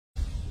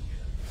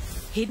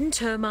Hidden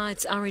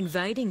termites are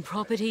invading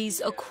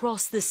properties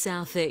across the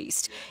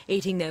southeast,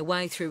 eating their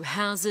way through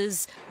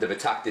houses. They've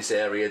attacked this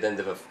area, then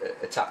they've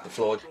attacked the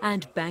floor.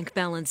 And bank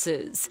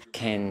balances.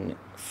 Can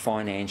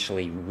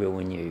financially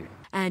ruin you.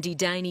 Andy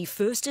Daney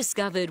first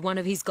discovered one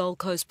of his Gold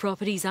Coast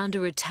properties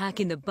under attack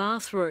in the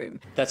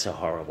bathroom. That's a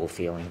horrible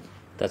feeling.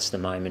 That's the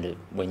moment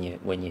when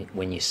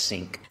you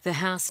sink. The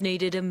house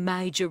needed a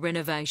major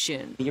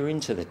renovation. You're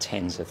into the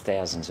tens of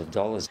thousands of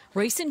dollars.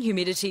 Recent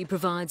humidity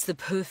provides the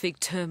perfect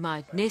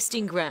termite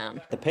nesting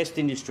ground. The pest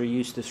industry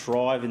used to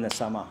thrive in the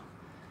summer.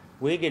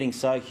 We're getting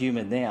so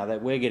humid now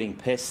that we're getting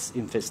pest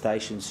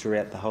infestations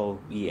throughout the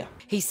whole year.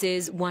 He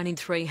says 1 in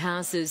 3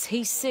 houses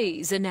he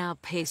sees are now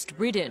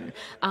pest-ridden,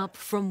 up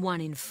from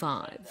 1 in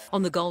 5.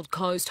 On the Gold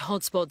Coast,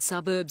 hotspot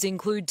suburbs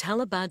include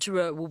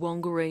Tallabudgera,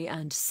 Wurrunggeri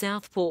and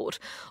Southport.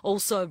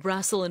 Also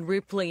Brassel and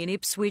Ripley in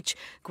Ipswich,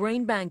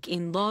 Greenbank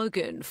in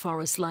Logan,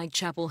 Forest Lake,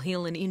 Chapel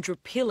Hill and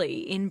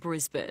Indooroopilly in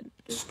Brisbane.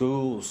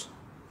 Schools,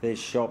 there's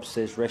shops,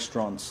 there's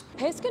restaurants.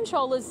 Pest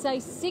controllers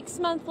say 6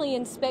 monthly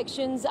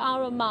inspections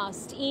are a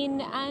must in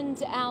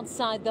and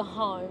outside the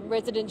home.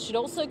 Residents should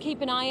also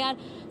keep an eye out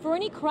for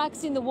any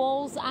cracks in the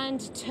walls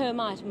and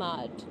termite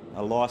mud.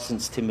 A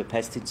licensed timber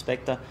pest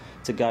inspector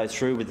to go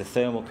through with the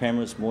thermal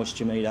cameras,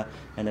 moisture meter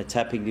and a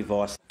tapping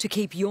device. To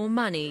keep your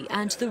money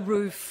and the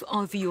roof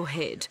over your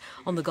head.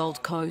 On the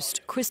Gold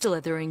Coast, Crystal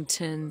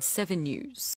Etherington, 7 News.